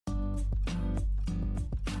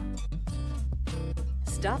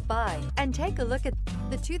Stop by and take a look at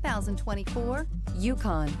the 2024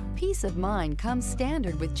 Yukon. Peace of mind comes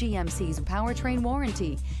standard with GMC's powertrain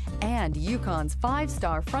warranty and Yukon's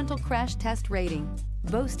 5-star frontal crash test rating.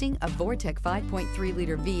 Boasting a Vortec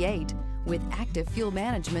 5.3-liter V8 with active fuel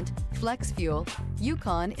management, flex fuel,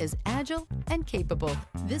 Yukon is agile and capable.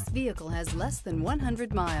 This vehicle has less than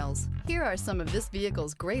 100 miles. Here are some of this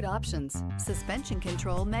vehicle's great options: suspension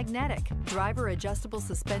control magnetic, driver adjustable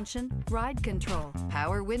suspension, ride control,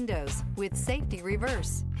 power windows with safety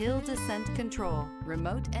reverse, hill descent control,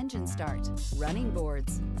 remote engine start, running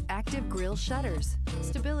boards, active grille shutters,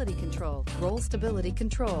 stability control, roll stability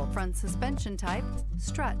control, front suspension type,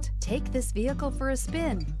 strut. Take this vehicle for a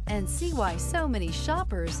spin and see why so many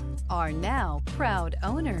shoppers are now proud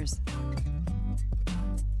owners.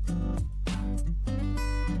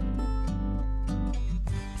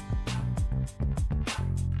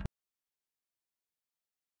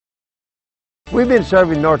 We've been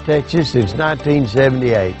serving North Texas since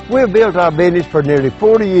 1978. We've built our business for nearly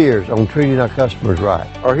 40 years on treating our customers right.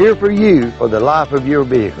 Are here for you for the life of your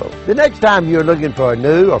vehicle. The next time you're looking for a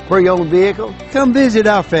new or pre-owned vehicle, come visit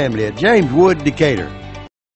our family at James Wood Decatur.